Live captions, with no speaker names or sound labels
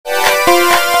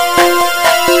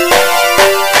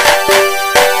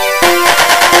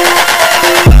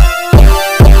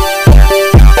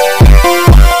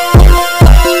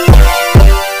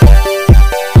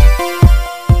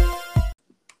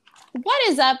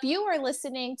up? You are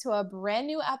listening to a brand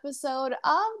new episode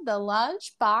of the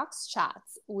Lunchbox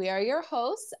Chats. We are your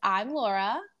hosts. I'm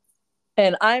Laura.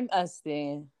 And I'm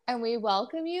Esty. And we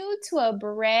welcome you to a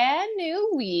brand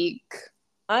new week.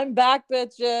 I'm back,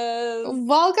 bitches.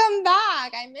 Welcome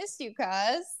back. I missed you,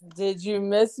 cuz. Did you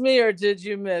miss me or did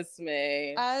you miss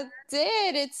me? I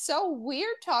did. It's so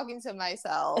weird talking to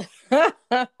myself.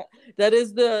 That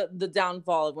is the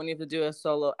downfall of when you have to do a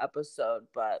solo episode.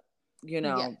 But,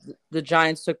 the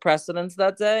Giants took precedence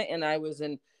that day, and I was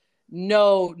in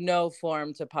no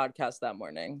form to podcast that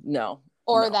morning. No.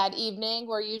 Or that evening,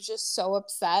 were you just so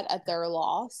upset at their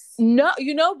loss? No,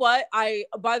 you know what?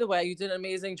 By the way, you did an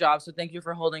amazing job. So thank you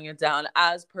for holding it down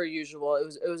as per usual. It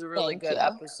was a really good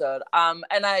episode.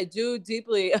 And I do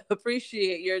deeply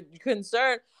appreciate your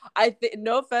concern. I think,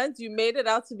 no offense, you made it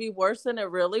out to be worse than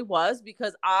it really was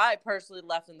because I personally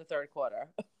left in the third quarter.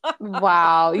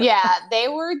 Wow. Yeah, they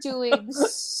were doing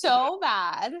so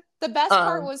bad. The best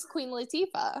part was Queen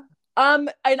Latifah.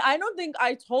 And I don't think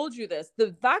I told you this.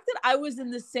 The fact that I was in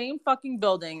the same fucking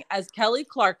building as Kelly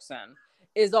Clarkson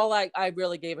is all I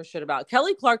really gave a shit about.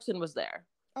 Kelly Clarkson was there.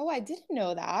 Oh, I didn't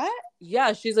know that.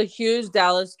 Yeah, she's a huge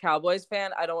Dallas Cowboys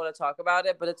fan. I don't want to talk about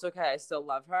it, but it's okay. I still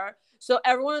love her. So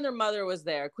everyone and their mother was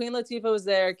there. Queen Latifah was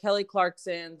there. Kelly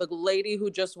Clarkson, the lady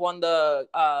who just won the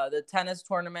tennis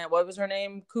tournament. What was her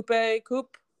name? Coupe?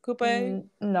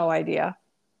 No idea.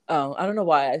 Oh, I don't know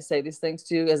why I say these things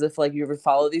to you as if like you ever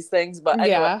follow these things, but anyway,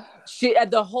 yeah. She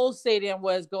the whole stadium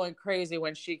was going crazy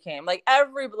when she came.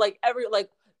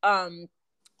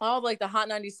 All like the Hot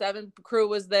 97 crew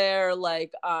was there,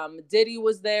 like Diddy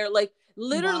was there, like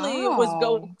literally it was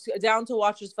going down to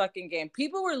watch this fucking game.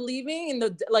 People were leaving in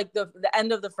the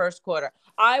end of the first quarter.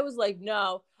 I was like,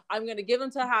 no, I'm gonna give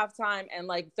them to halftime and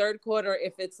like third quarter,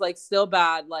 if it's like still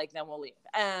bad, like then we'll leave.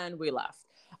 And we left.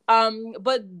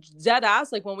 But dead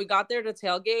ass, like when we got there to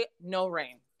tailgate, no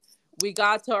rain. We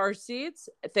got to our seats.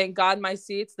 Thank God my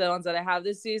seats, the ones that I have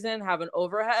this season, have an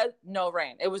overhead. No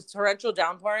rain. It was torrential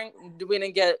downpouring. We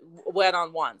didn't get wet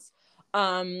on once.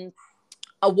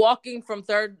 Walking from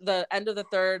the end of the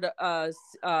third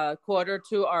quarter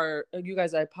to our, you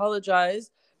guys, I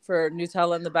apologize for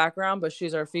Nutella in the background, but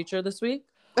she's our feature this week.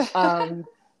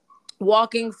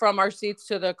 Walking from our seats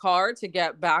to the car to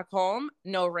get back home,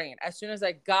 no rain. As soon as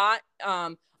I got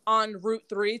on Route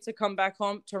 3 to come back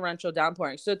home, torrential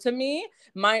downpouring. So to me,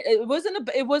 it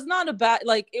was not a bad,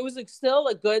 like it was still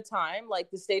a good time. Like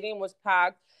the stadium was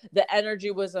packed, the energy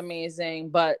was amazing,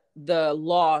 but the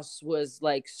loss was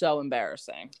like so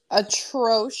embarrassing,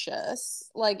 atrocious.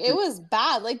 Like it was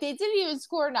bad. Like they didn't even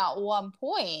score not one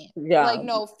point. Yeah, like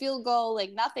no field goal,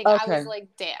 like nothing. Okay. I was like,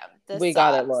 damn, we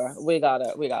got it, Laura. We got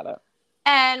it.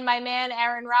 And my man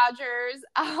Aaron Rodgers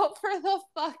out for the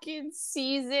fucking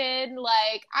season.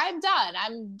 Like, I'm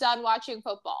done watching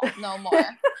football. No more.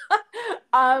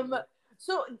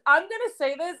 So I'm gonna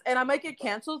say this, and I might get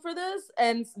canceled for this,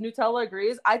 and Nutella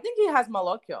agrees. I think he has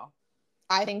Malocchio.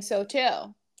 I think so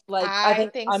too. Like I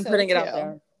think I'm putting it out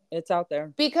there. It's out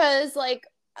there. Because like,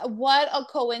 what a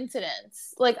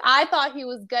coincidence. Like I thought he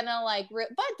was gonna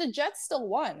but the Jets still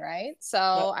won, right?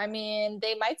 So I mean,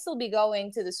 they might still be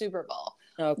going to the Super Bowl.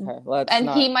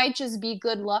 Okay, he might just be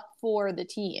good luck for the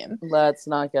team. Let's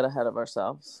not get ahead of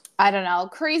ourselves. I don't know,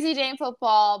 crazy day in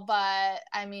football, but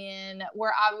I mean,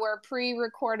 we're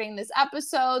pre-recording this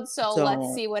episode, so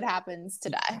let's see what happens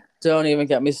today. Don't even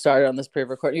get me started on this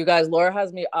pre-record. You guys, Laura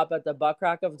has me up at the butt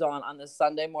crack of dawn on this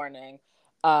Sunday morning.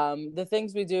 The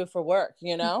things we do for work,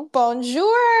 Bonjour.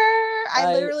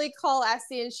 I literally call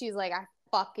Essie and she's like, I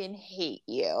fucking hate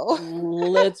you.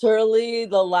 Literally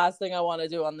the last thing I want to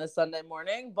do on this Sunday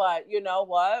morning, but you know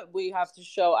what? We have to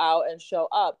show out and show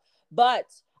up. But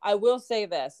I will say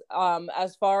this,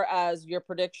 as far as your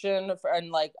prediction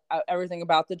and everything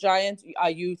about the Giants,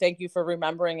 thank you for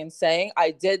remembering and saying,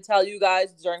 I did tell you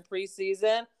guys during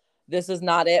preseason, this is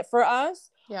not it for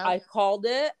us. Yeah. I called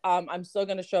it. I'm still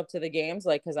going to show up to the games,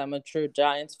 because I'm a true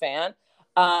Giants fan.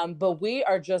 But we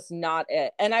are just not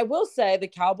it. And I will say the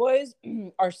Cowboys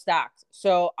are stacked.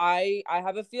 So I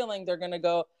have a feeling they're going to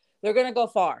go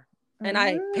far. And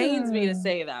it pains me to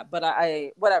say that, but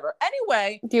whatever.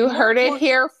 Anyway. You heard it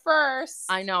here first.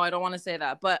 I know, I don't want to say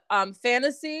that. But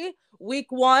fantasy, week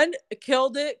 1,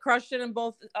 killed it, crushed it in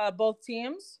both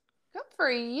teams. Good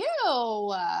for you.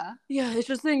 Yeah, it's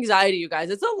just anxiety, you guys.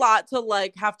 It's a lot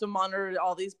to have to monitor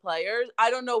all these players.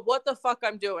 I don't know what the fuck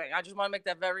I'm doing. I just want to make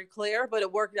that very clear, but it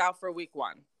worked out for week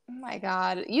 1. Oh my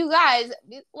God. You guys,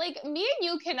 like me and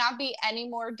you cannot be any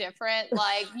more different.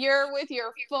 Like you're with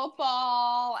your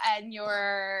football and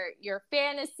your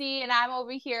fantasy and I'm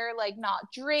over here like not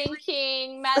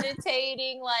drinking,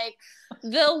 meditating, like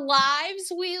the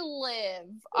lives we live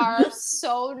are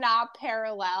so not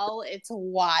parallel. It's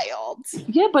wild.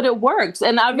 Yeah, but it works.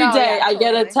 And every No, day yeah, I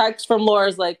get a totally. text from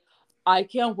Laura's like, I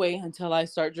can't wait until I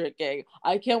start drinking.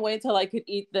 I can't wait until I could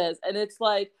eat this. And it's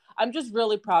like, I'm just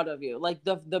really proud of you. Like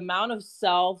the amount of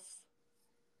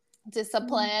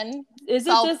Discipline, is it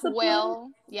discipline? self-will.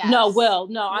 No, Yes. will.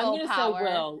 No, I'm gonna say Willpower.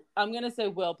 will. I'm gonna say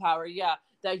willpower. Yeah,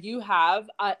 that you have,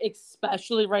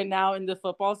 especially right now in the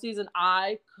football season.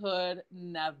 I could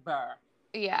never.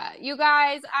 Yeah, you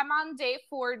guys, I'm on day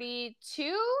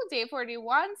 42, day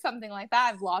 41, something like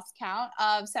that. I've lost count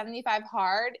of 75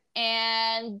 hard.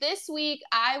 And this week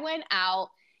I went out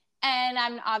and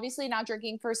I'm obviously not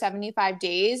drinking for 75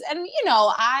 days. And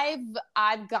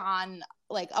I've gone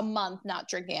like a month not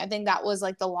drinking. I think that was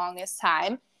like the longest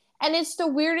time. And it's the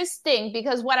weirdest thing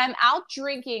because when I'm out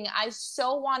drinking, I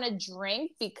so want to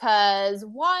drink because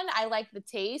one, I like the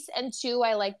taste, and two,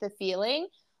 I like the feeling.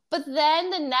 But then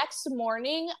the next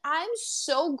morning, I'm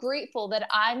so grateful that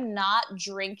I'm not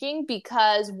drinking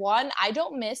because one, I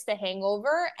don't miss the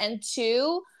hangover. And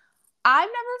two, I've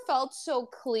never felt so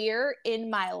clear in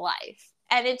my life.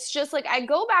 And it's just like I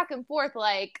go back and forth,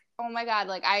 like, oh my God,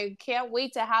 like I can't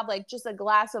wait to have like just a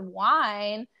glass of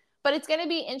wine. But it's going to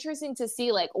be interesting to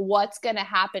see like what's going to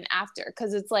happen after.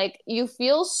 Cause it's like you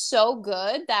feel so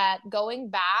good that going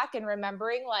back and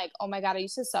remembering, like, oh my God, I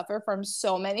used to suffer from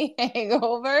so many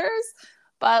hangovers.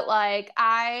 But like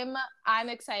I'm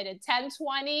excited.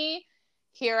 10/20,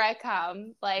 here I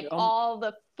come. Like all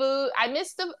the food.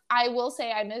 I will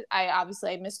say I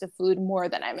miss the food more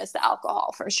than I miss the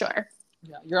alcohol for sure.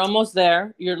 Yeah, you're almost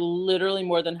there. You're literally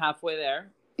more than halfway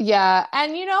there. Yeah.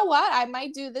 And you know what? I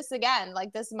might do this again.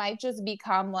 Like this might just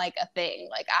become like a thing.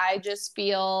 Like I just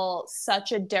feel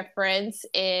such a difference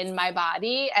in my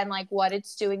body and like what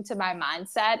it's doing to my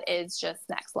mindset is just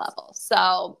next level.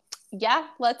 So, yeah,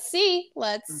 let's see.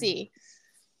 Let's see.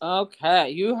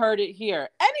 Okay, you heard it here.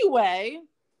 Anyway,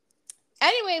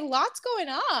 lots going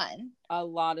on. A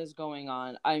lot is going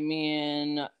on. I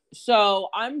mean, so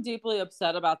I'm deeply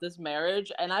upset about this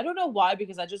marriage, and I don't know why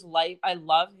because I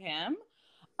love him.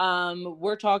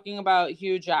 We're talking about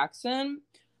Hugh Jackson.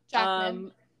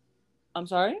 Jackman. I'm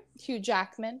sorry? Hugh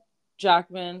Jackman.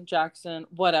 Jackson,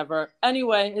 whatever.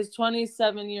 Anyway, his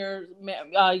 27 year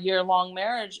long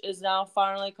marriage is now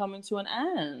finally coming to an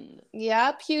end.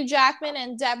 Yep, Hugh Jackman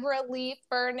and Deborah Lee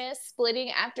Furness splitting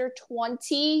after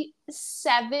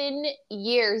 27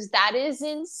 years. That is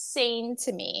insane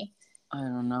to me. I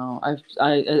don't know.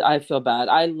 I feel bad.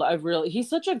 I really, he's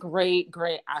such a great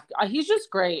actor. He's just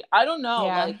great. I don't know.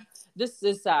 Yeah. Like this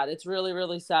is sad. It's really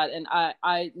really sad. And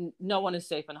no one is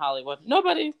safe in Hollywood.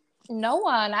 Nobody. No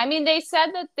one. I mean, they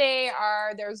said that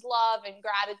there's love and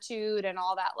gratitude and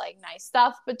all that like nice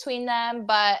stuff between them.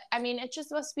 But I mean, it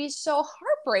just must be so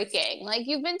heartbreaking. Like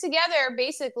you've been together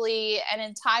basically an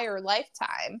entire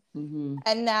lifetime. Mm-hmm.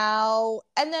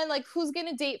 And then like who's going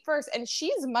to date first? And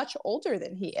she's much older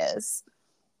than he is.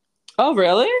 Oh,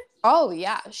 really? Oh,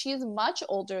 yeah. She's much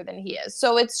older than he is.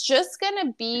 So it's just going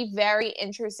to be very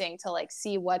interesting to like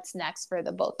see what's next for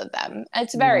the both of them.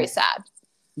 It's very sad.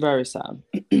 Very sad.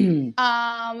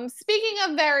 Speaking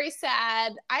of very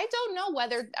sad, I don't know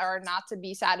whether or not to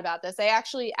be sad about this. I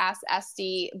actually asked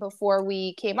Esty before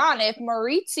we came on if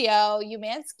Maurizio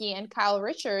Umansky and Kyle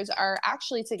Richards are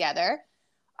actually together,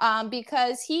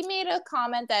 because he made a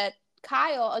comment that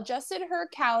Kyle adjusted her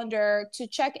calendar to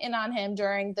check in on him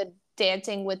during the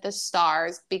Dancing with the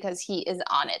Stars because he is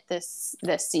on it this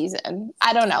season.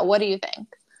 I don't know. What do you think?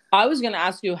 I was going to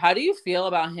ask you, how do you feel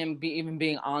about him even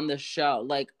being on the show?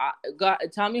 Like,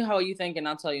 tell me how you think, and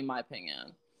I'll tell you my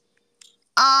opinion.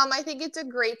 I think it's a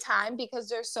great time because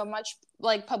there's so much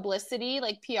like publicity,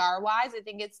 like PR wise. I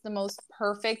think it's the most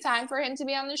perfect time for him to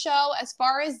be on the show. As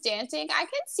far as dancing, I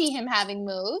can see him having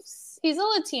moves. He's a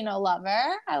Latino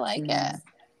lover. I like it.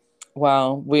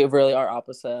 Wow, we really are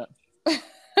opposite.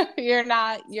 You're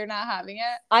not having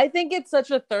it? I think it's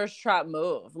such a thirst trap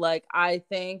move. Like, I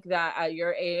think that at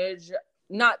your age,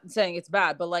 not saying it's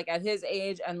bad, but like at his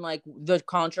age and like the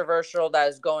controversial that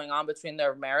is going on between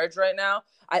their marriage right now,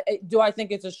 I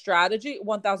think it's a strategy?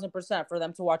 1000% for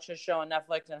them to watch his show on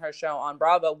Netflix and her show on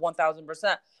Bravo,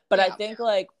 1000%. But yeah. I think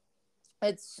like,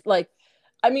 it's like,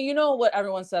 I mean, you know what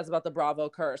everyone says about the Bravo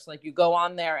curse. Like you go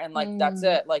on there and like, that's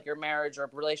it. Like your marriage or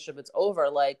relationship, it's over.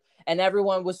 Like, and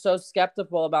everyone was so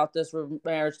skeptical about this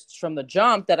marriage from the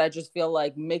jump that I just feel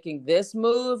like making this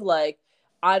move, like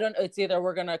It's either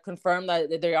we're going to confirm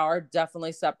that they are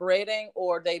definitely separating,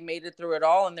 or they made it through it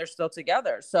all and they're still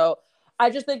together. So I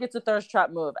just think it's a thirst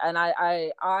trap move. And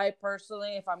I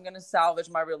personally, if I'm going to salvage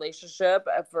my relationship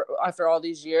after all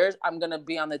these years, I'm going to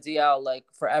be on the DL like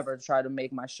forever to try to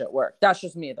make my shit work. That's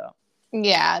just me though.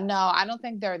 Yeah, no, I don't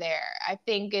think they're there. I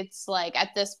think it's like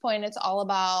at this point, it's all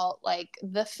about like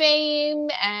the fame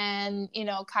and, you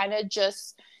know, kind of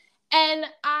just. And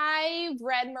I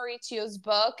read Maurizio's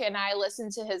book and I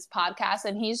listened to his podcast,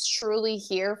 and he's truly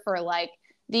here for like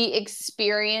the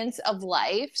experience of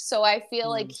life. So I feel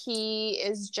like he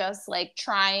is just like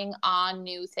trying on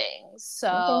new things.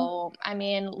 So, I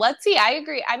mean, let's see. I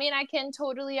agree. I mean, I can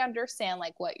totally understand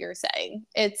like what you're saying.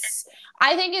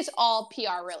 I think it's all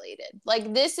PR related.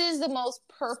 Like, this is the most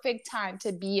perfect time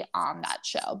to be on that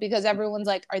show because everyone's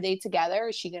like, are they together?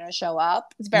 Is she going to show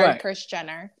up? It's very Kris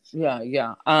Jenner.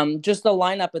 Yeah. Just the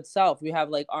lineup itself. We have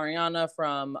like Ariana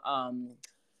from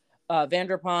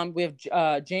Vanderpump. We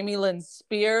have Jamie Lynn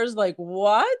Spears. Like,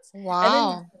 what? Wow.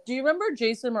 And then, do you remember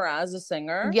Jason Mraz, the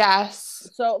singer? Yes.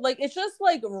 So like, it's just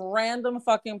like random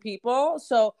fucking people.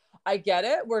 So I get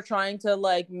it. We're trying to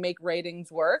like make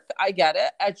ratings work. I get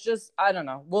it. It's just, I don't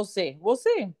know. We'll see.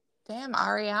 Damn,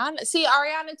 Ariana. See,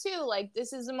 Ariana too. Like,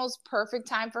 this is the most perfect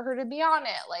time for her to be on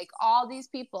it. Like, all these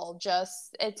people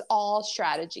just, it's all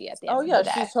strategy at the end of the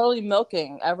day. She's totally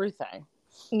milking everything.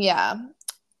 Yeah.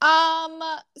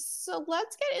 So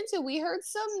let's get into, we heard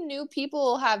some new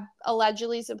people have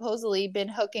allegedly, supposedly been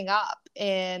hooking up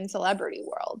in celebrity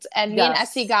world. And me and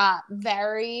Essie got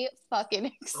very fucking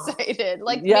excited.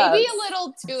 Like, maybe a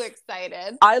little too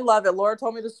excited. I love it. Laura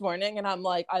told me this morning and I'm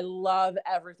like, I love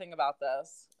everything about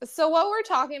this. So what we're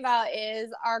talking about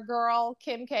is our girl,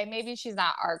 Kim K. Maybe she's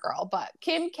not our girl, but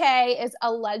Kim K is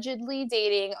allegedly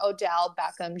dating Odell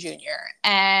Beckham Jr.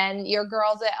 And your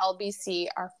girls at LBC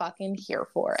are fucking here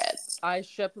for it. I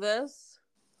ship this.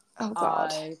 Oh,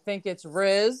 God. I think it's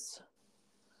Riz.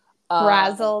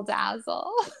 Razzle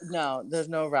dazzle. No, there's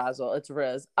no razzle. It's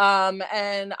Riz. And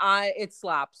it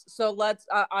slaps. So let's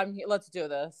do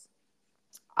this.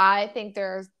 I think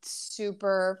they're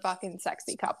super fucking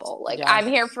sexy couple. Like, I'm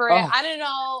here for it. I don't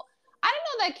know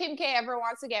that Kim K ever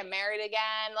wants to get married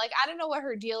again. Like, I don't know what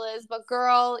her deal is, but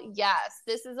girl, yes,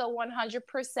 this is a 100%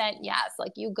 yes.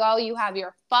 Like, you go, you have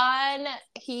your fun.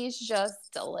 He's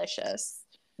just delicious.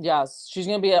 Yes, she's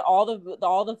gonna be at all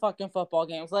the fucking football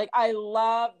games. Like, I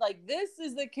love, like, this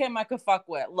is the Kim I could fuck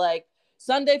with. Like,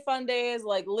 Sunday fun days,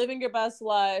 like living your best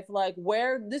life. Like,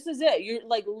 this is it. You're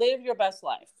like, live your best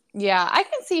life. Yeah, I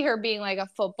can see her being like a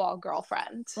football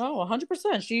girlfriend. Oh,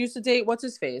 100%. She used to date, what's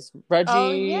his face? Reggie.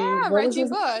 Oh, yeah, Reggie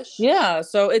Bush. Yeah,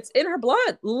 so it's in her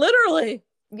blood, literally.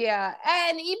 Yeah,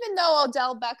 and even though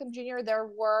Odell Beckham Jr., there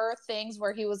were things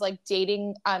where he was like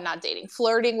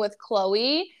flirting with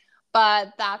Khloe,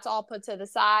 but that's all put to the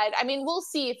side. I mean, we'll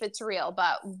see if it's real,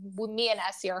 but me and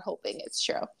Essie are hoping it's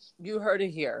true. You heard it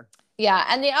here. Yeah,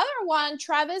 and the other one,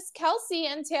 Travis Kelce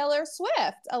and Taylor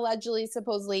Swift,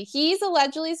 supposedly. He's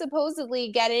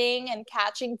supposedly getting and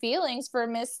catching feelings for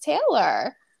Miss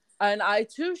Taylor. And I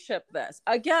too ship this.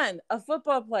 Again, a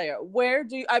football player.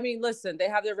 Listen, they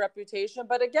have their reputation,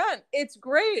 but again, it's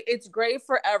great. It's great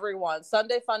for everyone.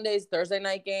 Sunday fun days, Thursday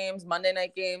night games, Monday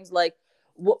night games. Like,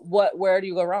 where do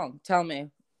you go wrong? Tell me.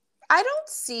 I don't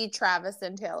see Travis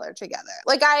and Taylor together.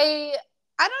 Like,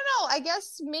 I don't know. I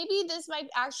guess maybe this might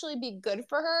actually be good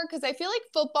for her because I feel like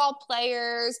football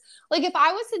players, like if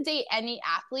I was to date any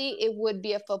athlete, it would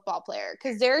be a football player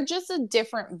because they're just a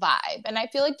different vibe. And I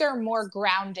feel like they're more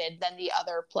grounded than the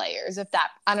other players.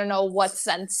 I don't know what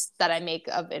sense that I make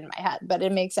of in my head, but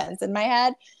it makes sense in my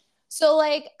head. So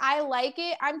like, I like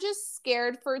it. I'm just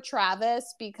scared for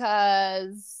Travis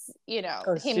because, he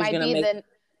might be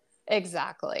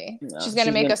exactly. Yeah, she's going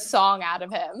to make a song out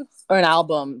of him. Or an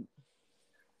album.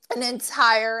 An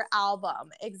entire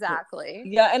album. Exactly.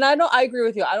 Yeah, and I agree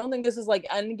with you. I don't think this is like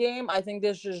end game. I think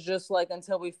this is just like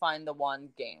until we find the one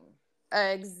game.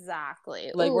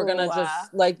 Exactly. Like, we're gonna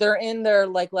just like, they're in their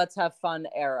like let's have fun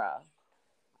era.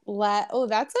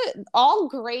 That's it. All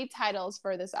great titles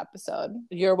for this episode.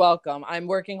 You're welcome. I'm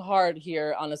working hard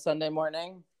here on a Sunday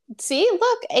morning. See,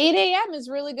 look, 8 a.m. is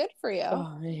really good for you.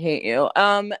 Oh, I hate you.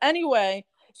 Anyway.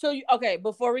 So, okay,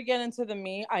 before we get into the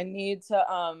meat, I need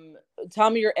to tell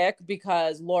me your ick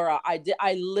because Laura,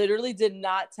 I literally did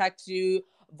not text you,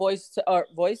 voice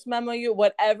memo you,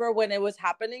 whatever, when it was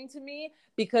happening to me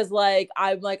because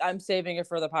I'm saving it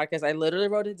for the podcast. I literally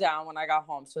wrote it down when I got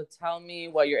home. So tell me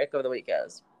what your ick of the week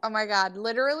is. Oh my God,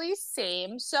 literally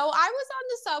same. So I was on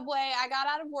the subway. I got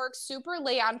out of work super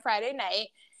late on Friday night.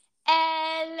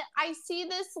 And I see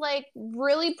this like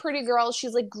really pretty girl.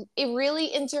 She's like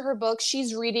really into her book.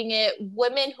 She's reading it.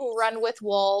 Women Who Run with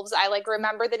Wolves. I like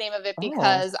remember the name of it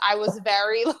because I was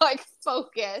very like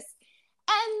focused.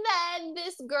 And then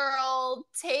this girl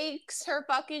takes her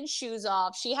fucking shoes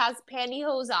off. She has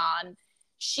pantyhose on.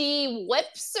 She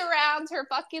whips around her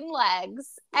fucking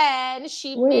legs and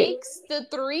she makes the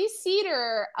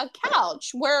 3-seater a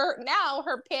couch where now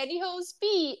her pantyhose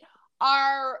feet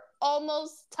are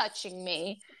almost touching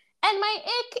me. And my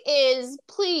ick is,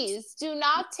 please do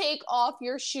not take off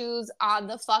your shoes on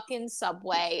the fucking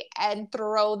subway and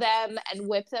throw them and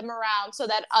whip them around so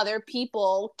that other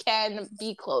people can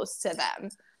be close to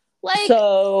them. Like,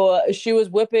 so she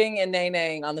was whipping and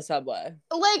nay-naying on the subway.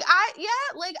 Like, I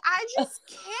just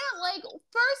can't. Like,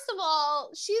 first of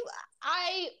all,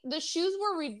 the shoes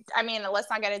were, I mean, let's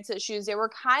not get into the shoes. They were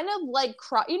kind of like,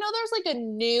 there's like a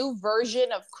new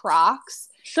version of Crocs.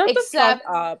 Shut the fuck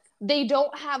up. They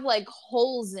don't have like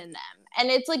holes in them.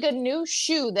 And it's like a new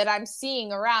shoe that I'm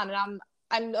seeing around. And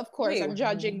I'm of course, I'm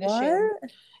judging the shoe.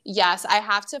 Yes, I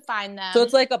have to find them. So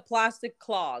it's like a plastic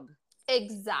clog.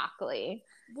 Exactly.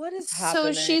 What is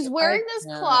happening? So she's wearing this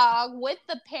clog with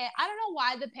the I don't know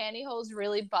why the pantyhose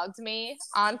really bugged me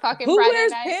on fucking Who Friday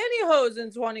wears night. pantyhose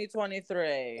in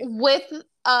 2023? With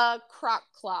a Croc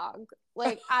clog.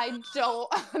 Like, I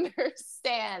don't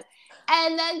understand.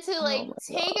 And then to like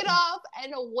take it off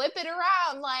and whip it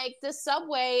around like the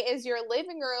subway is your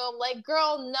living room. Like,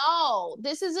 girl, no.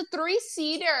 This is a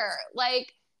 3-seater.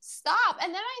 Like, stop.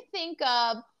 And then I think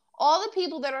of all the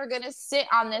people that are going to sit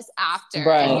on this after.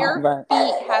 Right, and your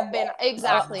feet have been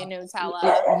exactly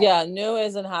Nutella. Yeah, New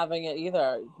isn't having it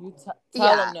either. You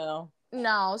tell them no.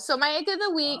 No. So my ick of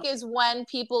the week is when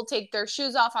people take their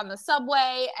shoes off on the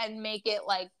subway and make it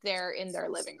like they're in their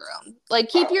living room. Like,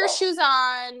 keep your shoes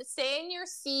on, stay in your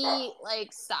seat,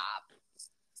 like, stop.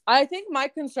 I think my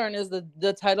concern is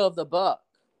the title of the book.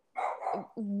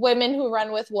 Women Who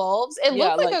Run with Wolves. It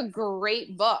looked like a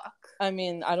great book. I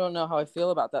mean, I don't know how I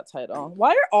feel about that title.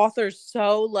 Why are authors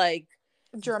so like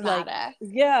dramatic?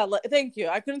 Thank you.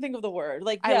 I couldn't think of the word.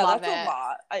 Like, I love that's a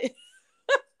lot.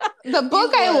 The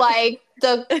book I like,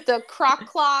 the Croc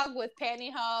clog with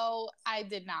pantyhose, I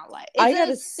did not like. Is it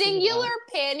a singular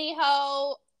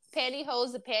pantyhose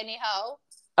a pantyhose?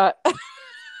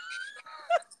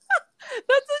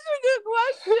 That's such a good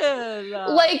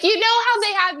question. Like, you know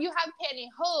how you have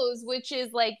pantyhose, which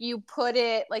is like you put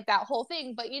it like that whole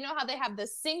thing, but you know how they have the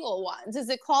single ones. Is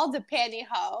it called a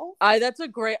pantyhose? That's a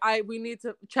great. We need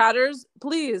to chatters.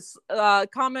 Please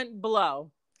comment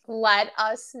below. Let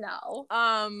us know.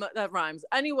 That rhymes.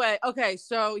 Anyway, okay,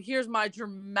 so here's my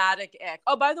dramatic ick.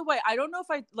 Oh, by the way, I don't know if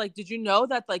I did you know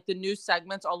that like the new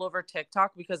segments all over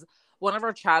TikTok, because one of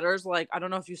our chatters, like, I don't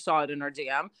know if you saw it in our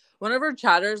DM, one of our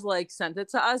chatters like sent it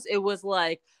to us. It was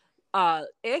like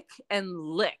ick and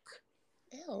lick.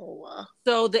 Ew.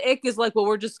 So the ick is like what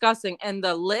we're discussing, and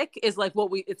the lick is like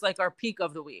it's like our peak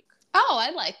of the week. Oh,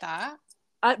 I like that.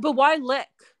 But why lick?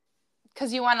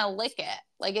 Because you want to lick it.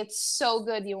 Like, it's so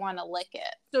good you want to lick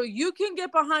it. So you can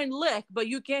get behind lick, but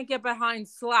you can't get behind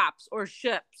slaps or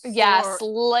ships. Yes,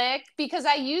 lick. Because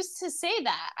I used to say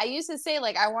that. I used to say,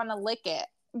 like, I want to lick it.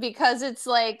 Because it's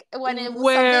like, when it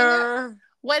was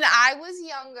when I was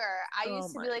younger, I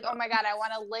used to be like, oh my God, I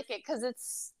want to lick it. Because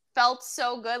it's felt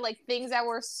so good. Like, things that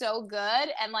were so good.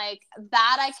 And like,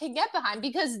 that I can get behind.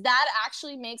 Because that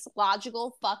actually makes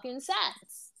logical fucking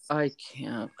sense. I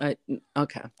can't.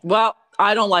 Okay. Well,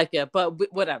 I don't like it,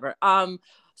 but whatever.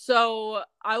 So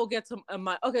I will get some.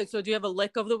 Okay. So do you have a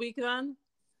lick of the week then?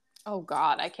 Oh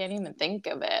God, I can't even think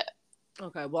of it.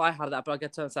 Okay. Well, I have that, but I'll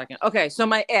get to it in a second. Okay. So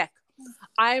my ick.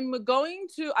 I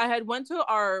had went to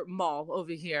our mall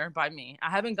over here by me. I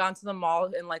haven't gone to the mall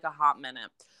in like a hot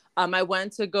minute. I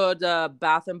went to go to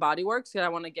Bath and Body Works because I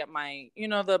want to get my,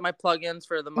 my plugins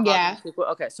for the mahogany. Yeah.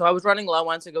 Okay. So I was running low. I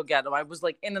went to go get them. I was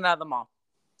like in and out of the mall.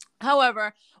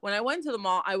 However, when I went to the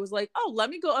mall, I was like, oh, let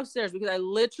me go upstairs, because I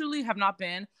literally have not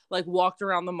been like walked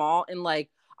around the mall in like,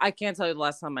 I can't tell you the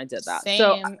last time I did that. Same.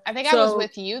 So, I think I was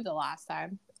with you the last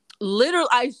time. Literally,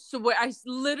 I swear,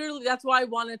 that's why I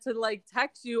wanted to like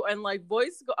text you and like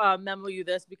voice memo you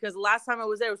this, because last time I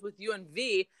was there was with you and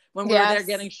V when we were there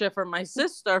getting shit for my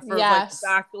sister for like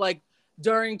back like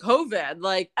during COVID.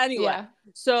 Like, anyway,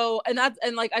 so and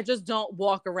like I just don't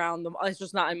walk around them. It's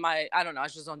just not in my, I don't know, I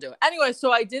just don't do it. Anyway,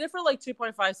 so I did it for like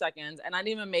 2.5 seconds and I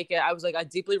didn't even make it. I was like, I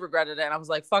deeply regretted it, and I was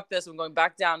like, fuck this, I'm going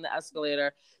back down the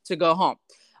escalator to go home.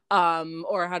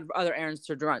 Or I had other errands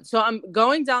to run. So I'm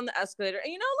going down the escalator,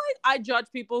 and like I judge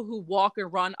people who walk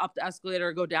and run up the escalator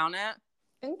or go down it.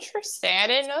 Interesting. I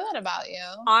didn't know that about you.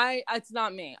 It's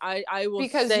not me. I will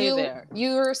Because stay there.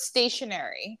 You're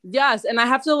stationary. Yes, and I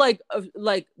have to like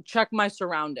check my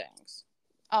surroundings.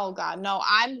 Oh God, no!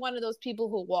 I'm one of those people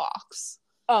who walks.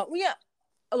 Oh yeah,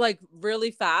 like really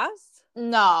fast.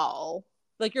 No,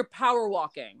 like you're power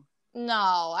walking.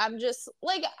 No, I'm just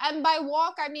like, and by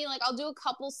walk I mean like I'll do a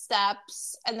couple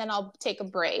steps and then I'll take a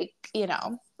break. You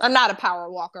know, I'm not a power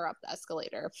walker up the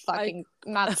escalator. I'm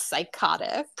not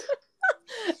psychotic.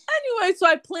 Anyway, so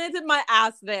I planted my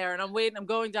ass there and I'm waiting. I'm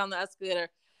going down the escalator.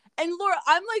 And Laura,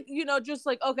 I'm like, just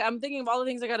like, okay, I'm thinking of all the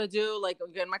things I got to do. Like,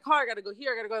 I'm getting in my car. I got to go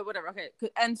here. I got to go, whatever. Okay.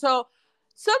 And so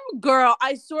some girl,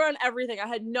 I swear on everything, I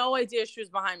had no idea she was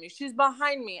behind me. She's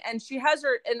behind me and she has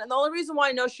her, and the only reason why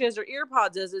I know she has her ear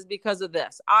pods is because of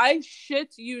this. I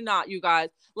shit you not, you guys.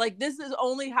 Like, this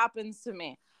only happens to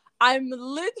me. I'm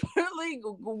literally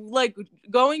like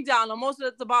going down almost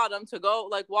at the bottom to go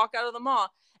like walk out of the mall.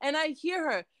 And I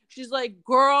hear her. She's like,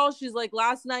 girl, she's like,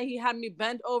 last night he had me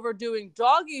bent over doing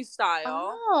doggy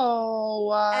style.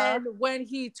 Oh. And when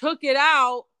he took it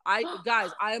out, I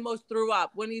almost threw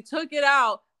up. When he took it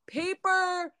out,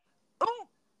 paper.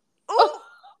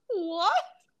 What?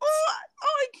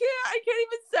 I can't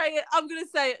even say it. I'm going to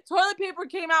say it. Toilet paper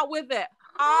came out with it.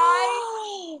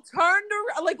 I turned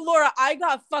around, like, Laura, I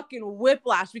got fucking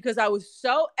whiplash because I was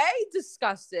so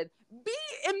disgusted, B,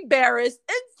 embarrassed,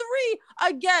 and 3,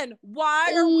 again,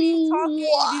 why are we talking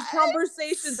these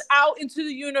conversations out into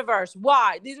the universe?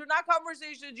 Why? These are not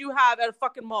conversations you have at a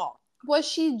fucking mall. Was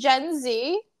she Gen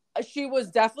Z? She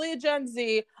was definitely a Gen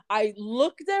Z. I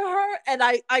looked at her and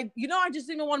I just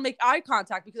didn't want to make eye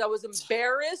contact because I was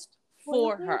embarrassed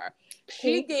for her.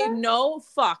 She gave no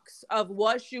fucks of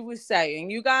what she was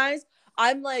saying. You guys,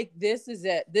 I'm like, this is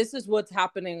it. This is what's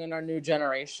happening in our new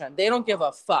generation. They don't give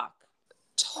a fuck.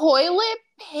 Toilet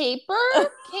paper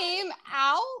came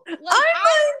out? Like,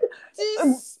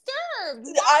 I'm disturbed.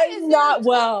 I'm not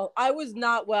well. I was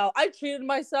not well. I treated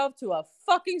myself to a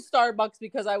fucking Starbucks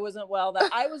because I wasn't well.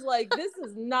 That I was like, this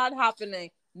is not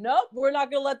happening. Nope, we're not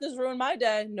going to let this ruin my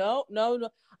day. No.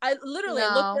 I literally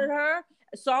looked at her,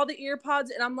 saw the ear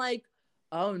pods, and I'm like,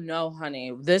 oh no,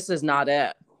 honey, this is not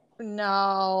it.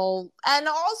 No. And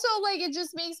also, like, it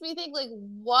just makes me think, like,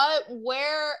 what,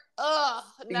 where, no.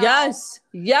 Yes.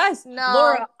 No.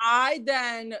 Laura, I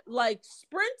then, like,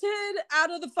 sprinted out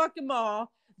of the fucking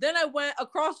mall. Then I went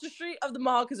across the street of the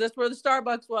mall because that's where the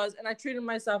Starbucks was. And I treated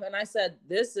myself and I said,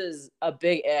 this is a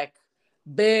big ick.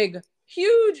 Big,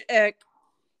 huge ick.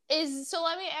 So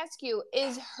let me ask you,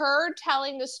 is her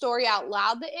telling the story out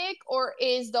loud the ick, or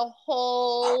is the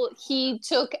whole he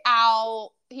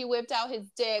whipped out his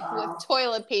dick with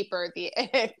toilet paper the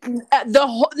ick?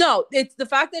 No, it's the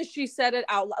fact that she said it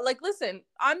out loud. Like, listen,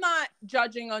 I'm not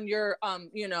judging on your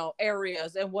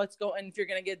areas and what's going, if you're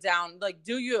gonna get down, like,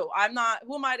 do you? I'm not,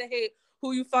 who am I to hate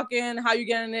who you fucking, how you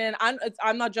getting in?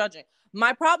 I'm not judging.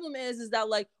 My problem is that,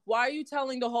 like, why are you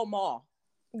telling the whole mall?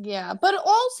 Yeah, but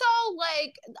also,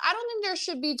 like, I don't think there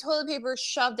should be toilet paper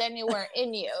shoved anywhere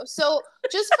in you. So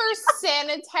just for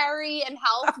sanitary and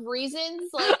health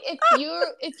reasons, like,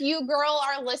 if you girl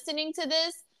are listening to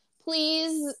this,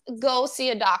 please go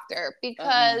see a doctor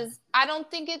because I don't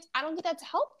think that's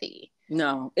healthy.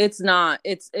 No, it's not.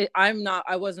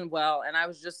 I wasn't well, and I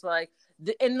was just like,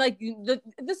 this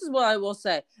is what I will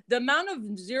say: the amount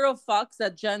of zero fucks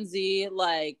that Gen Z,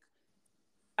 like,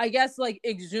 I guess, like,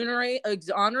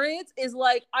 exonerates is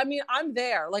like, I mean, I'm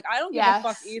there. Like, I don't give a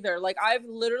fuck either. Like, I've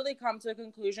literally come to a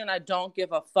conclusion. I don't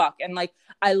give a fuck. And like,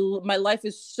 my life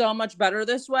is so much better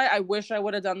this way. I wish I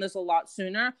would have done this a lot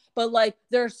sooner. But like,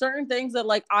 there are certain things that,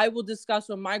 like, I will discuss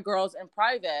with my girls in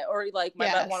private, or like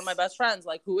one of my best friends,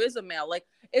 like, who is a male. Like,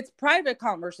 it's private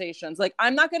conversations. Like,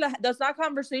 that's not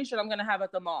conversation I'm gonna have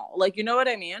at the mall. Like, you know what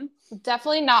I mean?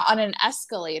 Definitely not on an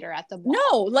escalator at the mall.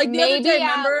 No, like, the other day,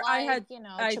 remember, like,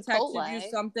 I texted you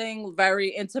something very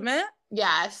intimate.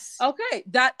 Yes. Okay,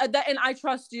 that and I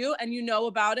trust you, and you know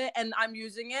about it, and I'm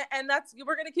using it, and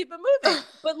we're gonna keep it moving.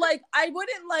 But like, I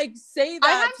wouldn't like say that.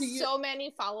 I have to you. So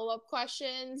many follow-up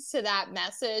questions to that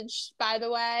message, by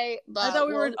the way. But I thought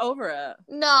we were over it.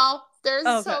 No, there's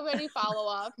so many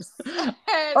follow-ups.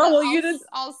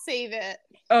 I'll save it.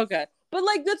 Okay. But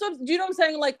like, that's what, do you know what I'm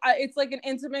saying? Like, it's like an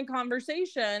intimate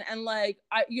conversation, and like,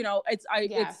 it's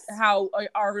how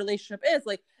our relationship is.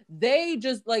 Like, they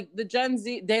just, like, the Gen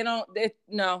Z, they're all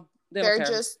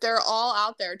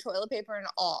out there, toilet paper and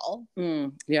all. Yeah.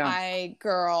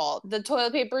 The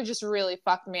toilet paper just really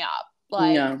fucked me up.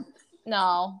 Like,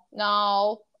 no.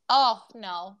 Oh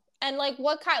no. And like,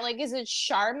 what kind? Like, is it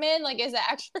Charmin? Like, is it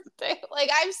extra thick? Like,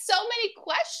 I have so many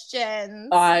questions.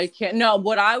 I can't. No,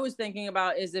 what I was thinking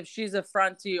about is if she's a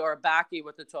fronty or a backy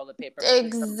with the toilet paper.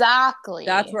 Exactly.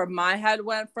 That's where my head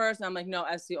went first. And I'm like, no,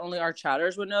 Essie, only our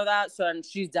chatters would know that. So, and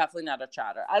she's definitely not a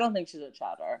chatter. I don't think she's a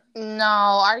chatter. No,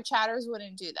 our chatters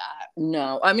wouldn't do that.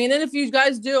 No, I mean, and if you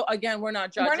guys do, again, we're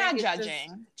not judging. We're not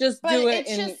judging. Just do it.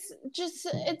 It's just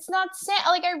it's not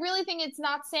like, I really think it's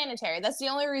not sanitary. That's the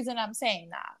only reason I'm saying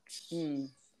that.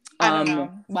 I don't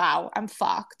know. Wow, I'm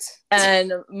fucked.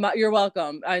 And you're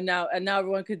welcome. And now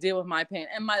everyone could deal with my pain.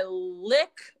 And my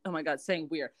lick, oh my God, saying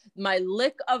weird. My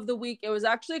lick of the week, it was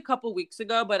actually a couple weeks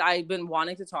ago, but I've been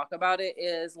wanting to talk about it,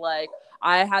 is like,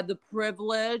 I had the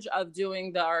privilege of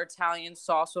doing our Italian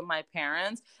sauce with my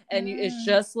parents, and it's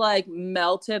just like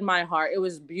melted my heart. It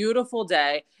was a beautiful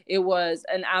day. It was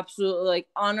an absolute like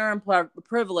honor and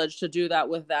privilege to do that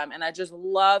with them. And I just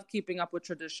love keeping up with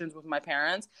traditions with my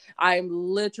parents. I'm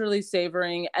literally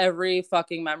savoring every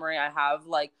fucking memory I have,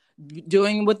 like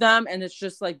doing with them. And it's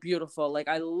just like beautiful. Like,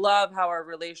 I love how our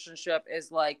relationship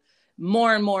is like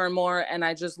more and more and more. And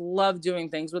I just love doing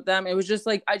things with them. It was just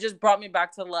like, I just brought me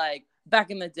back to like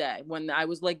back in the day when I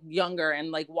was like younger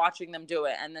and like watching them do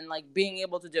it, and then like being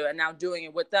able to do it and now doing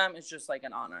it with them is just like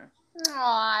an honor. Oh,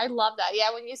 I love that.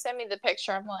 Yeah, when you sent me the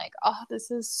picture, I'm like, oh,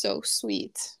 this is so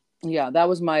sweet. Yeah, that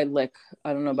was my lick.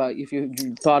 I don't know about if you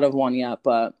thought of one yet,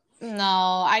 but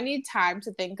no, I need time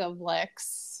to think of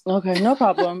licks. Okay, no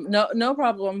problem. no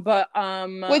problem. But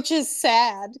which is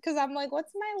sad because I'm like,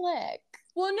 what's my lick?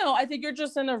 Well, no, I think you're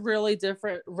just in a really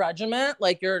different regiment.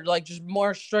 Like, you're like just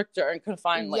more stricter and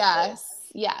confined. Like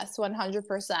yes,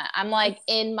 100%. I'm like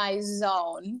in my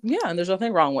zone. Yeah, and there's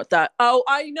nothing wrong with that. Oh,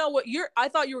 I know what I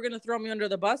thought you were gonna throw me under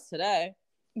the bus today.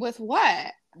 With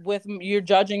what? With you're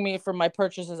judging me for my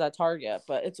purchases at Target,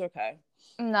 but it's okay.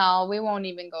 No, we won't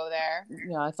even go there.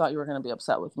 Yeah, I thought you were gonna be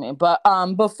upset with me. But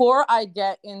before I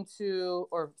get into,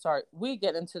 we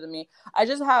get into the meat, I'm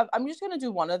just gonna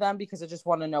do one of them because I just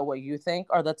want to know what you think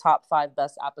are the top 5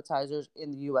 best appetizers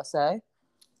in the USA.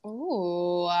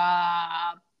 Ooh,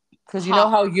 because you know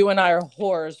how you and I are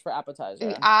whores for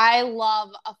appetizer. I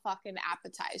love a fucking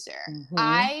appetizer. Mm-hmm.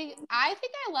 I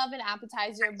think I love an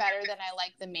appetizer better than I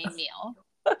like the main meal.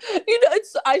 You know,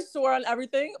 I swear on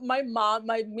everything. Me and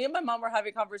my mom were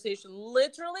having a conversation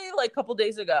literally like a couple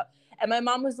days ago, and my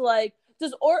mom was like,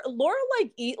 "Does Laura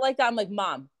like eat like that?" I'm like,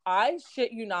 "Mom, I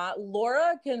shit you not.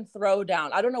 Laura can throw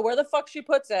down. I don't know where the fuck she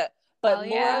puts it, but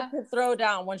Laura can throw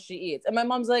down when she eats." And my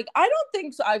mom's like, "I don't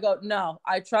think so." I go, "No,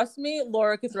 trust me.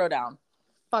 Laura can throw down."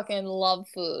 Fucking love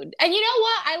food. And you know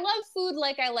what? I love food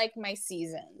like I like my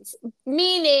seasons.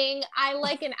 Meaning I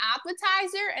like an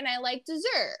appetizer and I like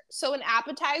dessert. So an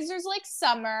appetizer is like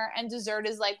summer and dessert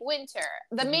is like winter.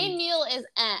 The main meal is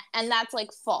and that's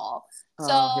like fall.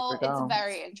 So it's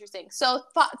very interesting. So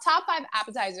top 5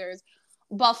 appetizers.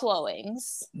 Buffalo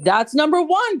wings. That's number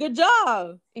 1. Good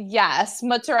job. Yes.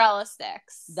 Mozzarella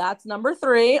sticks. That's number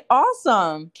 3.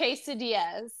 Awesome.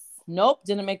 Quesadillas. Nope.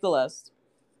 Didn't make the list.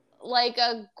 Like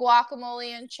a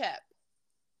guacamole and chip.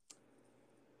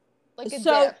 Like a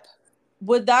dip.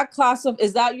 Would that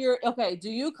do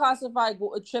you classify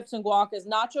chips and guac as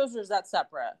nachos, or is that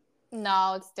separate?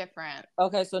 No, it's different.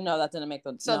 Okay, so no, that didn't make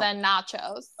the. So then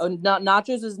nachos. Oh,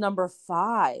 nachos is number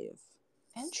 5.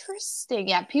 Interesting.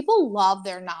 Yeah, people love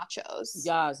their nachos.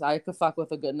 Yes, I could fuck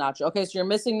with a good nacho. Okay, so you're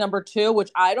missing number 2,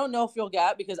 which I don't know if you'll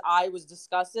get because I was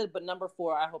disgusted, but number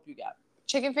 4, I hope you get.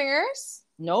 Chicken fingers?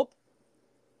 Nope.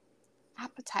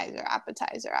 Appetizer.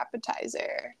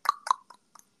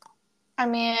 I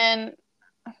mean,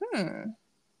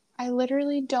 I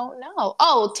literally don't know.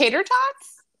 Oh, tater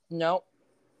tots? Nope.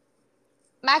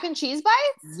 Mac and cheese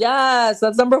bites? Yes,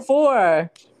 that's number 4.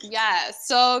 Yes,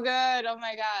 so good. Oh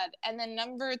my God. And then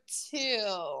number 2.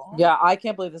 Yeah, I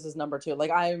can't believe this is number 2. Like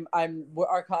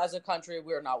as a country,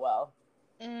 we're not well.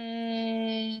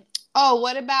 Oh,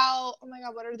 what about, oh my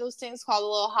God, what are those things called? The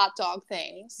little hot dog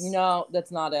things? No,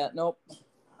 that's not it. Nope.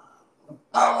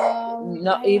 I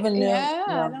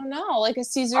don't know. Like a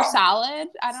Caesar salad?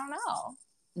 I don't know.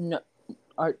 No.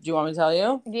 Do you want me to tell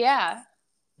you? Yeah.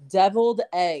 Deviled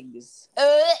eggs.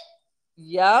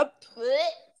 Yep.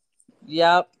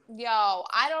 Yep. Yo,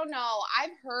 I don't know.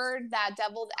 I've heard that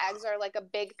deviled eggs are like a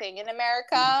big thing in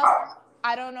America.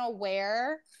 I don't know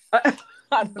where.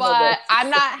 But I'm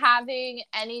not having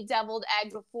any deviled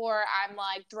egg before I'm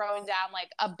like throwing down like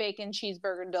a bacon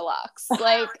cheeseburger deluxe.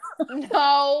 Like,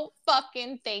 no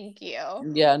fucking thank you.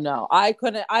 Yeah, no, I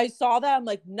couldn't. I saw that. I'm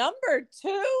like, number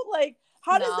 2? Like,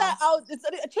 how does that out? It's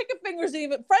chicken fingers,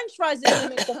 French fries didn't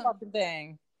even make the fucking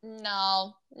thing.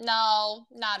 No,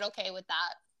 not okay with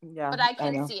that. Yeah, But I I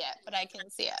can know. see it. But I can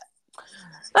see it.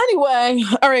 Anyway,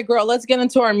 all right, girl, let's get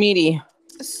into our meaty.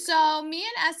 So me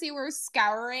and Essie were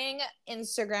scouring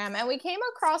Instagram and we came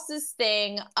across this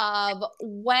thing of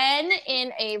when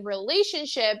in a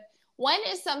relationship, when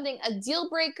is something a deal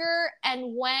breaker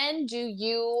and when do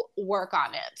you work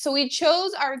on it? So we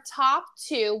chose our top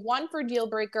two, one for deal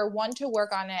breaker, one to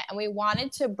work on it, and we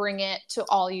wanted to bring it to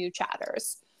all you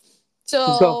chatters.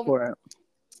 Go So for it.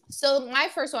 so my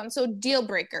first one, so deal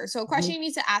breaker. So a question you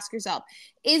need to ask yourself,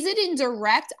 is it in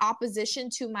direct opposition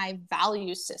to my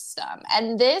value system?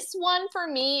 And this one for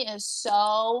me is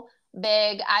so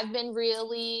big. I've been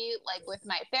really like with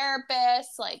my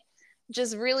therapist, like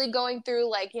just really going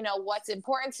through like, you know, what's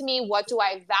important to me, what do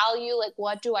I value, like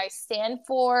what do I stand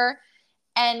for?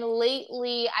 And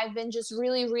lately I've been just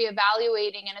really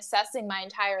reevaluating and assessing my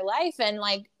entire life, and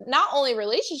like not only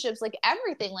relationships, like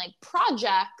everything, like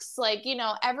projects, like, you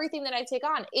know, everything that I take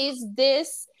on. Is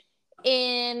this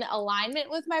in alignment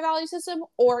with my value system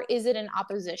or is it in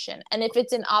opposition? And if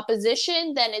it's in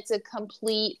opposition, then it's a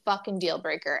complete fucking deal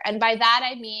breaker. And by that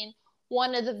I mean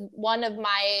one of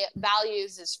my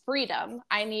values is freedom.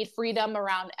 I need freedom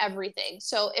around everything.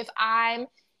 So if I'm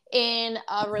in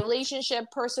a relationship,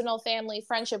 personal, family,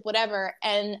 friendship, whatever,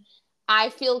 and I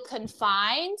feel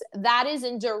confined, that is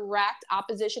in direct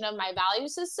opposition of my value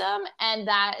system, and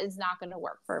that is not going to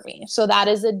work for me. So that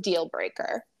is a deal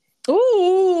breaker.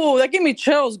 Ooh, that gave me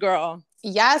chills, girl.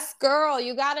 Yes, girl,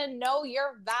 you got to know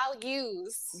your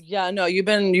values. Yeah, no, you've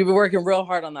been working real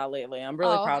hard on that lately. I'm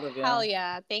really proud of you. Hell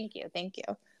yeah. Thank you. Thank you.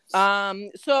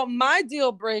 So my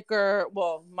deal breaker,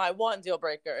 well, my one deal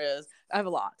breaker is, I have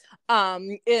a lot.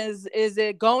 Is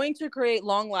it going to create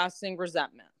long-lasting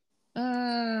resentment?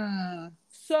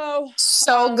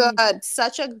 So good.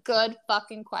 Such a good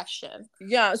fucking question.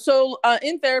 Yeah. So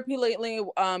in therapy lately,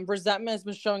 resentment has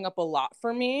been showing up a lot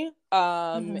for me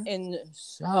in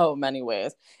so many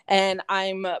ways. And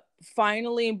I'm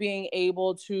finally being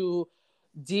able to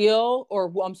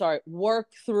work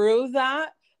through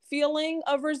that feeling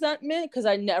of resentment, because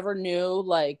I never knew,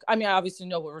 like, I mean, I obviously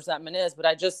know what resentment is, but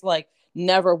I just like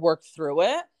never worked through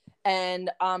it. And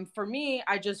for me,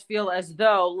 I just feel as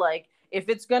though like if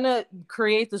it's gonna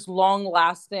create this long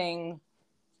lasting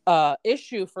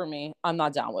issue for me, I'm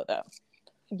not down with it.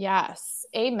 Yes.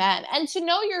 Amen. And to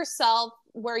know yourself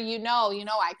where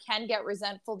I can get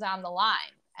resentful down the line.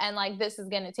 And like this is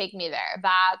gonna take me there.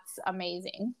 That's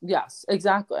amazing. Yes,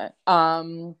 exactly.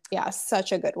 Yeah,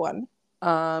 such a good one.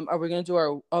 Are we gonna do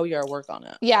our work on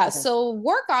it? Yeah, Okay. so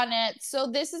work on it. So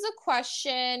this is a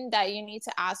question that you need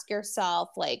to ask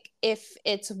yourself, like if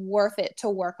it's worth it to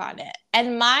work on it.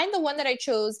 And mine, the one that I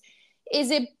chose, is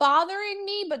it bothering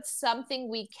me, but something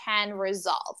we can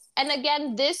resolve? And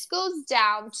again, this goes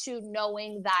down to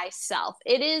knowing thyself.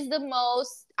 It is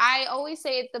I always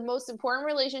say it's the most important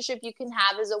relationship you can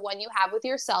have is the one you have with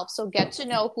yourself. So get to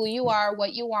know who you are,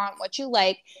 what you want, what you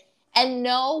like, and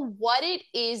know what it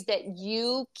is that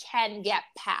you can get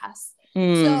past.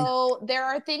 So there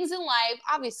are things in life,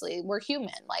 obviously, we're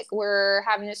human. Like we're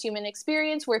having this human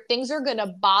experience where things are going to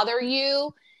bother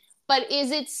you, but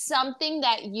is it something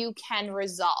that you can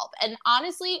resolve? And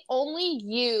honestly, only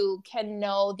you can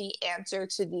know the answer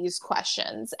to these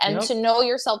questions, and to know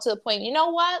yourself to the point, you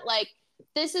know what? Like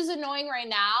this is annoying right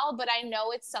now, but I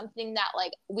know it's something that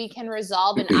like we can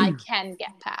resolve and I can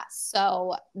get past.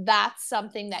 So that's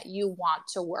something that you want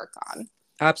to work on.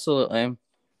 Absolutely.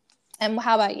 And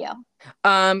how about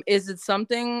you? Is it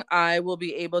something I will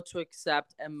be able to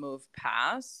accept and move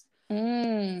past?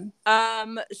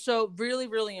 So really,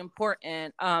 really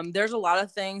important. There's a lot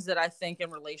of things that I think in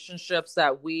relationships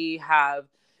that we have,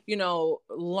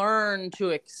 learned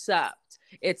to accept.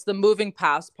 It's the moving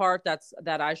past part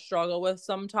that I struggle with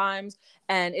sometimes.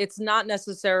 And it's not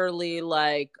necessarily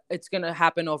like it's going to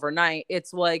happen overnight.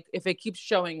 It's like, if it keeps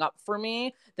showing up for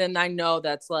me, then I know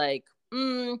that's like,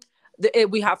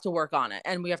 we have to work on it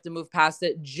and we have to move past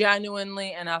it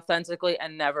genuinely and authentically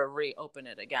and never reopen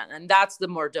it again. And that's the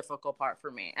more difficult part for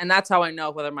me. And that's how I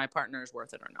know whether my partner is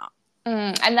worth it or not.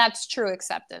 And that's true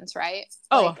acceptance, right?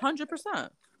 Oh,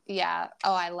 100%. Yeah.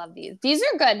 Oh, I love these. These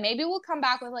are good. Maybe we'll come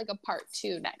back with like a part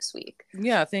 2 next week.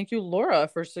 Yeah. Thank you, Laura,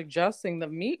 for suggesting the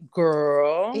meat,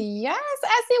 girl. Yes.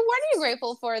 Essie, what are you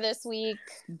grateful for this week?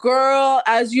 Girl,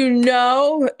 as you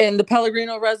know, in the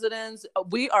Pellegrino residence,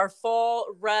 we are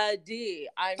fall ready.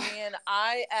 I mean,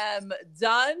 I am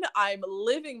done. I'm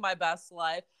living my best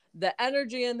life. The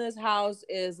energy in this house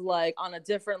is like on a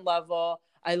different level.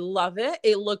 I love it.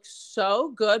 It looks so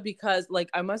good because, like,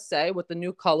 I must say, with the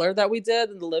new color that we did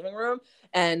in the living room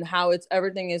and how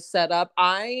everything is set up,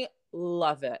 I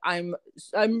love it. I'm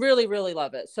really, really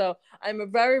love it. So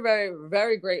I'm very, very,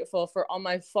 very grateful for all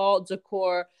my fall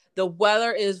decor. The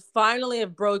weather is finally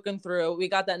have broken through. We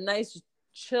got that nice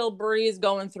chill breeze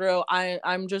going through.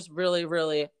 I'm just really,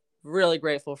 really, really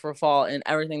grateful for fall and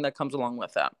everything that comes along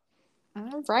with it.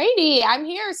 Alrighty, I'm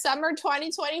here. Summer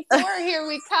 2024. Here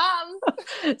we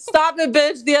come. Stop it,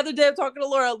 bitch. The other day I'm talking to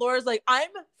Laura. Laura's like, I'm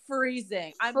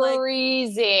freezing. I'm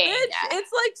freezing. Like, bitch,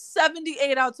 it's like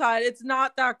 78 outside. It's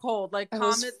not that cold. Like,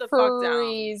 calm it the fuck down.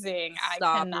 Freezing.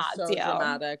 Stop. I cannot You're so deal.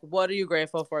 dramatic. What are you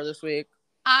grateful for this week?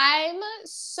 I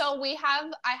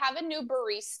have a new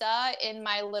barista in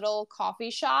my little coffee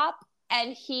shop,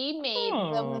 and he made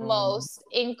the most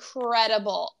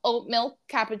incredible oat milk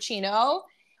cappuccino.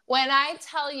 When I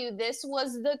tell you this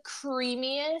was the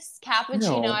creamiest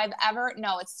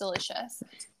cappuccino it's delicious.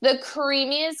 The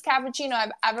creamiest cappuccino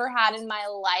I've ever had in my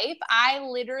life. I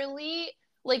literally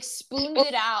like spooned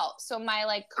it out so my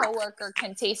like coworker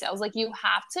can taste it. I was like, you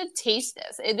have to taste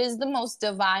this. It is the most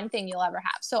divine thing you'll ever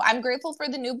have. So I'm grateful for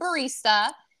the new barista.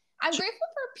 I'm grateful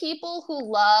for people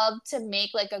who love to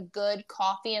make like a good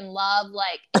coffee and love,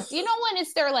 like, you know, when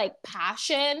it's their like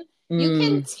passion, you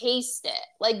can taste it.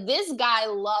 Like, this guy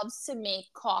loves to make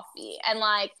coffee, and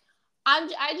like, I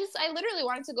literally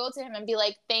wanted to go to him and be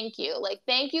like, thank you. Like,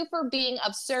 thank you for being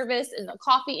of service in the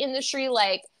coffee industry.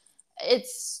 Like,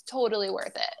 it's totally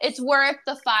worth it. It's worth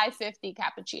the $5.50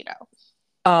 cappuccino.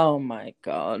 Oh my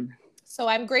God. So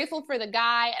I'm grateful for the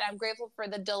guy, and I'm grateful for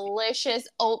the delicious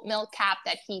oat milk cap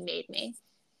that he made me.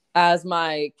 As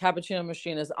my cappuccino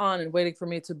machine is on and waiting for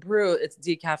me to brew, it's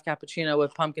decaf cappuccino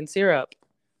with pumpkin syrup.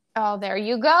 Oh, there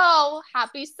you go.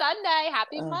 Happy Sunday.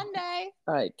 Happy Monday.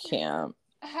 I can't.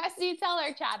 So you tell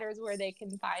our chatters where they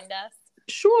can find us.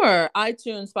 Sure.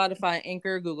 iTunes, Spotify,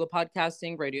 Anchor, Google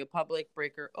Podcasting, Radio Public,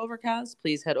 Breaker, Overcast.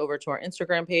 Please head over to our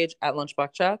Instagram page at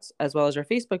Lunchbox Chats, as well as our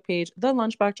Facebook page, The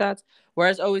Lunchbox Chats, where,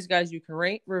 as always, guys, you can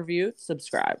rate, review,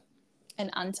 subscribe.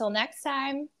 And until next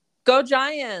time, go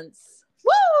Giants!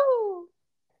 Woo!